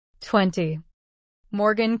20.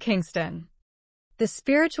 Morgan Kingston. The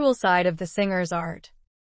spiritual side of the singer's art.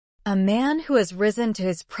 A man who has risen to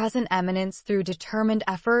his present eminence through determined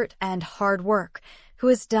effort and hard work, who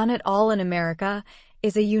has done it all in America,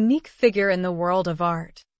 is a unique figure in the world of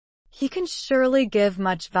art. He can surely give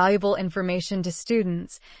much valuable information to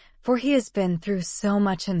students, for he has been through so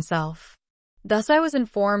much himself. Thus I was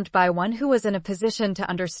informed by one who was in a position to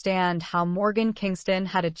understand how Morgan Kingston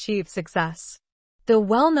had achieved success. The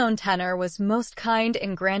well-known tenor was most kind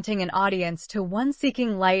in granting an audience to one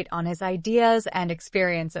seeking light on his ideas and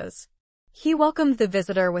experiences. He welcomed the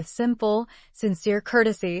visitor with simple, sincere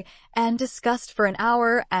courtesy and discussed for an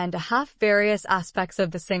hour and a half various aspects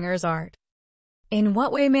of the singer's art. "In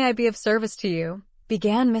what way may I be of service to you?"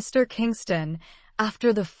 began Mr. Kingston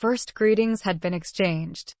after the first greetings had been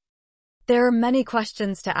exchanged. "There are many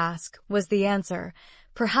questions to ask," was the answer.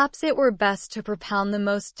 "Perhaps it were best to propound the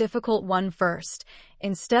most difficult one first,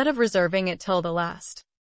 instead of reserving it till the last.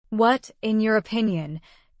 What, in your opinion,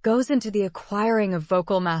 goes into the acquiring of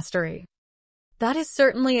vocal mastery?" That is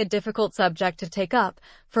certainly a difficult subject to take up,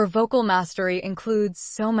 for vocal mastery includes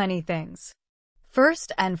so many things.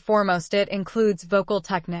 First and foremost, it includes vocal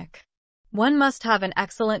technique. One must have an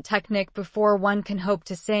excellent technique before one can hope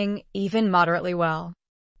to sing even moderately well.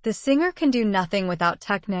 The singer can do nothing without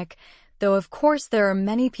technique, though of course there are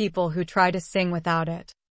many people who try to sing without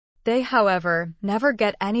it. They, however, never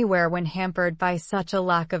get anywhere when hampered by such a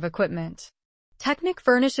lack of equipment. Technique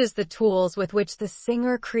furnishes the tools with which the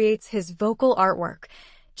singer creates his vocal artwork,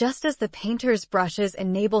 just as the painter's brushes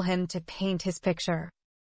enable him to paint his picture.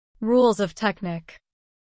 Rules of technique.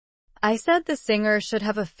 I said the singer should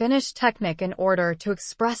have a finished technique in order to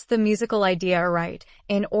express the musical idea aright,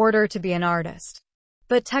 in order to be an artist.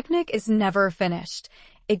 But technique is never finished.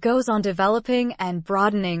 It goes on developing and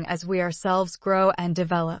broadening as we ourselves grow and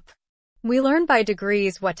develop. We learn by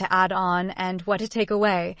degrees what to add on and what to take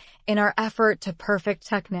away in our effort to perfect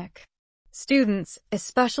technique. Students,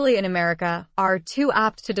 especially in America, are too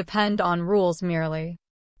apt to depend on rules merely.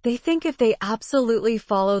 They think if they absolutely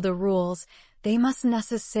follow the rules, they must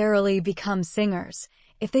necessarily become singers.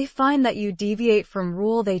 If they find that you deviate from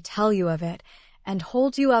rule, they tell you of it and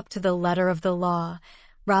hold you up to the letter of the law,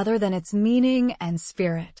 rather than its meaning and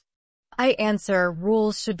spirit. I answer,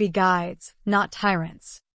 rules should be guides, not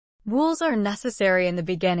tyrants. Rules are necessary in the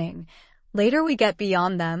beginning. Later we get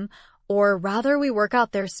beyond them, or rather we work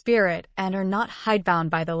out their spirit and are not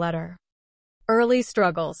hidebound by the letter. Early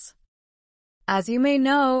struggles. As you may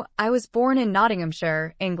know, I was born in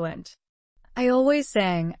Nottinghamshire, England. I always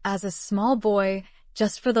sang, as a small boy,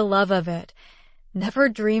 just for the love of it, never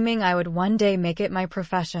dreaming I would one day make it my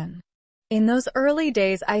profession. In those early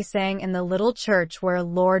days I sang in the little church where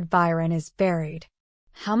Lord Byron is buried.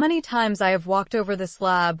 How many times I have walked over the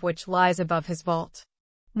slab which lies above his vault.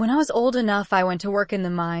 When I was old enough I went to work in the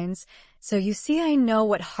mines, so you see I know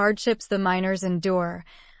what hardships the miners endure.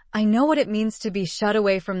 I know what it means to be shut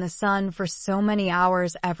away from the sun for so many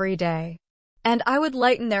hours every day. And I would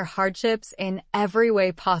lighten their hardships in every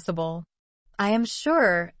way possible. I am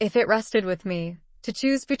sure, if it rested with me, to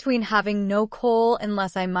choose between having no coal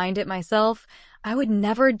unless I mined it myself, I would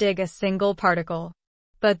never dig a single particle.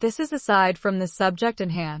 But this is aside from the subject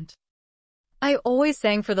in hand. I always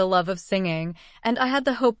sang for the love of singing, and I had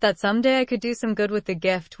the hope that someday I could do some good with the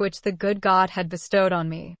gift which the good God had bestowed on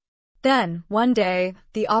me. Then, one day,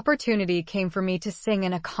 the opportunity came for me to sing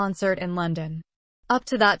in a concert in London. Up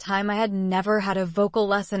to that time I had never had a vocal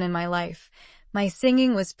lesson in my life. My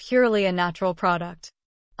singing was purely a natural product.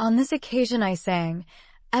 On this occasion I sang,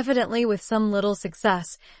 evidently with some little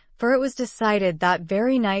success, for it was decided that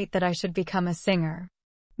very night that I should become a singer.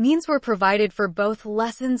 Means were provided for both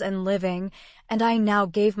lessons and living, and I now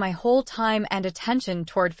gave my whole time and attention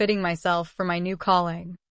toward fitting myself for my new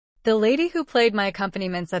calling. The lady who played my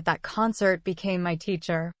accompaniments at that concert became my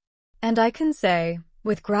teacher. And I can say,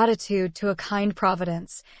 with gratitude to a kind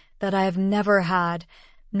providence, that I have never had,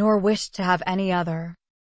 nor wished to have any other.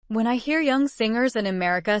 When I hear young singers in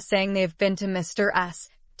America saying they have been to Mr. S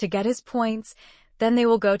to get his points, then they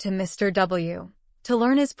will go to Mr. W to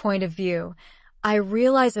learn his point of view, I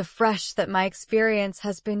realize afresh that my experience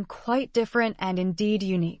has been quite different and indeed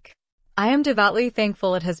unique. I am devoutly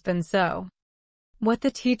thankful it has been so. What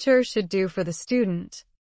the teacher should do for the student.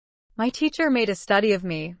 My teacher made a study of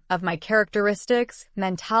me, of my characteristics,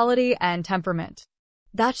 mentality, and temperament.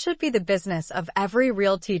 That should be the business of every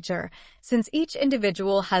real teacher, since each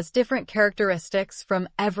individual has different characteristics from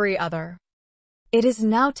every other. It is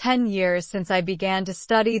now 10 years since I began to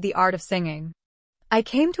study the art of singing. I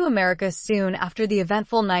came to America soon after the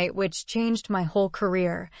eventful night which changed my whole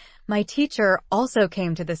career. My teacher also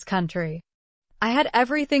came to this country. I had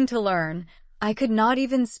everything to learn. I could not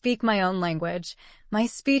even speak my own language. My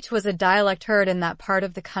speech was a dialect heard in that part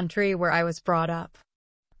of the country where I was brought up.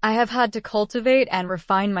 I have had to cultivate and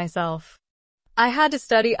refine myself. I had to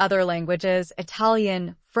study other languages,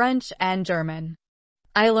 Italian, French, and German.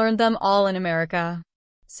 I learned them all in America.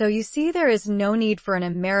 So you see, there is no need for an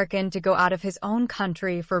American to go out of his own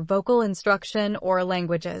country for vocal instruction or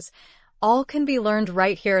languages. All can be learned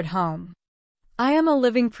right here at home. I am a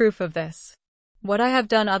living proof of this. What I have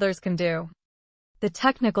done, others can do. The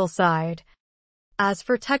technical side. As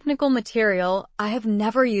for technical material, I have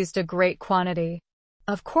never used a great quantity.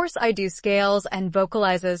 Of course, I do scales and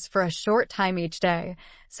vocalizes for a short time each day.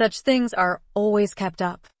 Such things are always kept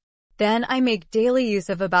up. Then I make daily use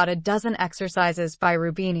of about a dozen exercises by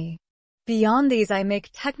Rubini. Beyond these, I make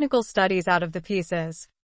technical studies out of the pieces.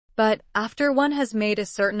 But after one has made a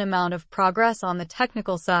certain amount of progress on the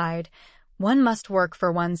technical side, one must work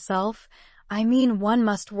for oneself. I mean, one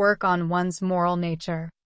must work on one's moral nature.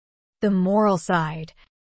 The moral side.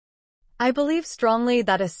 I believe strongly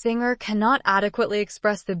that a singer cannot adequately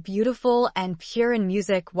express the beautiful and pure in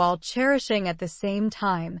music while cherishing at the same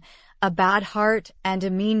time a bad heart and a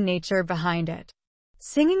mean nature behind it.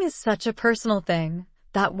 Singing is such a personal thing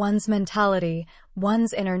that one's mentality,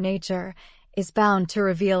 one's inner nature, is bound to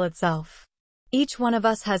reveal itself. Each one of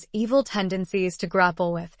us has evil tendencies to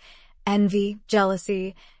grapple with: envy,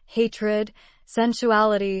 jealousy, hatred,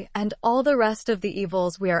 sensuality, and all the rest of the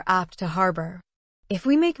evils we are apt to harbor. If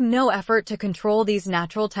we make no effort to control these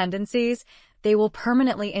natural tendencies, they will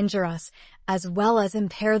permanently injure us, as well as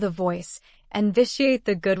impair the voice and vitiate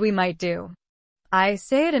the good we might do. I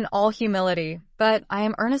say it in all humility, but I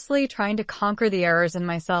am earnestly trying to conquer the errors in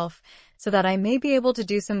myself so that I may be able to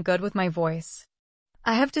do some good with my voice.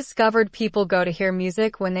 I have discovered people go to hear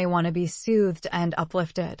music when they want to be soothed and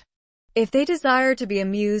uplifted. If they desire to be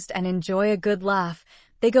amused and enjoy a good laugh,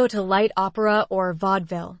 they go to light opera or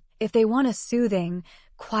vaudeville. If they want a soothing,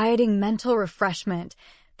 quieting mental refreshment,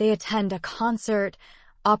 they attend a concert,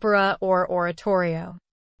 opera, or oratorio.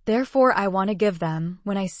 Therefore, I want to give them,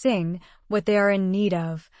 when I sing, what they are in need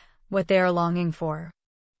of, what they are longing for.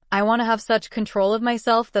 I want to have such control of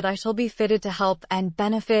myself that I shall be fitted to help and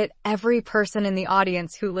benefit every person in the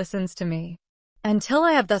audience who listens to me. Until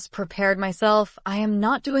I have thus prepared myself, I am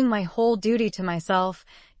not doing my whole duty to myself,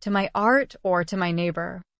 to my art, or to my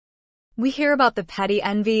neighbor. We hear about the petty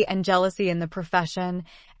envy and jealousy in the profession,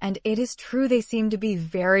 and it is true they seem to be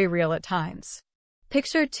very real at times.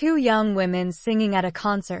 Picture two young women singing at a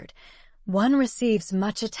concert. One receives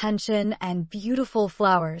much attention and beautiful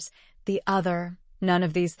flowers, the other, none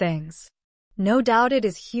of these things. No doubt it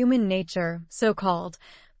is human nature, so-called,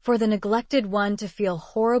 for the neglected one to feel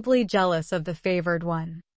horribly jealous of the favored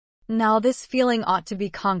one. Now this feeling ought to be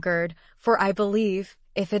conquered, for I believe,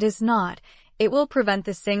 if it is not, it will prevent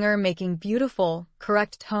the singer making beautiful,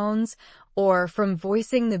 correct tones, or from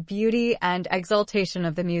voicing the beauty and exaltation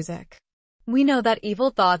of the music. We know that evil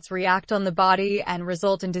thoughts react on the body and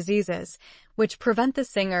result in diseases, which prevent the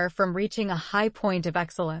singer from reaching a high point of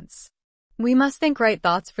excellence. We must think right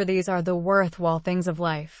thoughts, for these are the worthwhile things of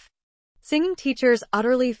life. Singing teachers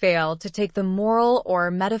utterly fail to take the moral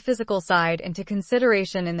or metaphysical side into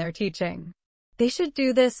consideration in their teaching. They should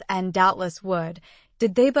do this, and doubtless would,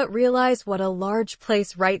 did they but realize what a large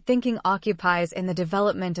place right thinking occupies in the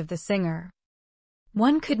development of the singer.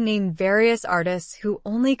 One could name various artists who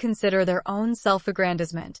only consider their own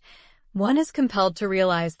self-aggrandizement. One is compelled to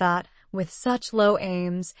realize that, with such low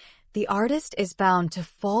aims, the artist is bound to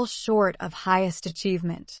fall short of highest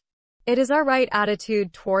achievement. It is our right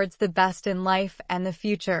attitude towards the best in life and the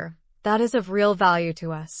future that is of real value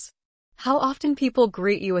to us. How often people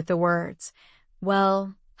greet you with the words,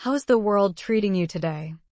 "Well, how's the world treating you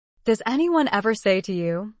today?" Does anyone ever say to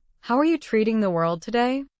you, "How are you treating the world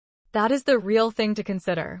today?" That is the real thing to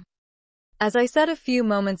consider. As I said a few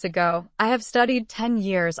moments ago, I have studied 10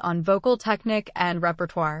 years on vocal technique and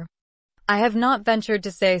repertoire. I have not ventured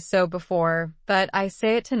to say so before, but I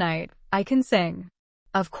say it tonight, I can sing.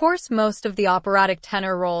 Of course, most of the operatic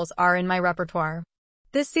tenor roles are in my repertoire.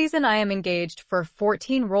 This season I am engaged for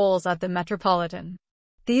 14 roles at the Metropolitan.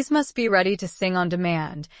 These must be ready to sing on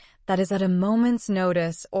demand, that is at a moment's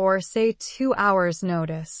notice, or say 2 hours'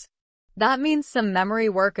 notice. That means some memory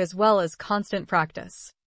work as well as constant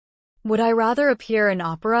practice. Would I rather appear in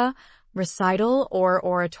opera, recital, or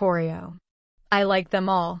oratorio? I like them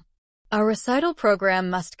all. A recital program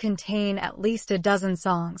must contain at least a dozen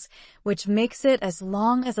songs, which makes it as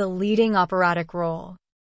long as a leading operatic role.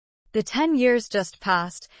 The 10 years just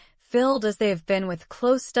past, filled as they have been with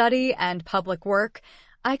close study and public work,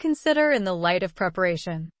 I consider in the light of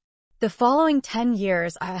preparation. The following 10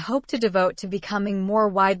 years I hope to devote to becoming more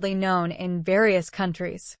widely known in various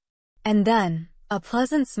countries. And then, a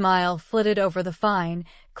pleasant smile flitted over the fine,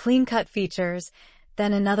 clean-cut features,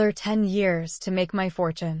 then another 10 years to make my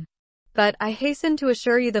fortune. But I hasten to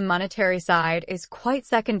assure you the monetary side is quite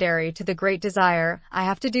secondary to the great desire I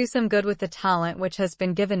have to do some good with the talent which has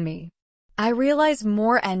been given me. I realize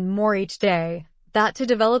more and more each day that to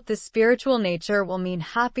develop this spiritual nature will mean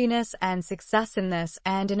happiness and success in this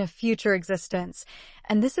and in a future existence,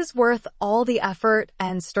 and this is worth all the effort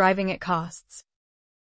and striving it costs.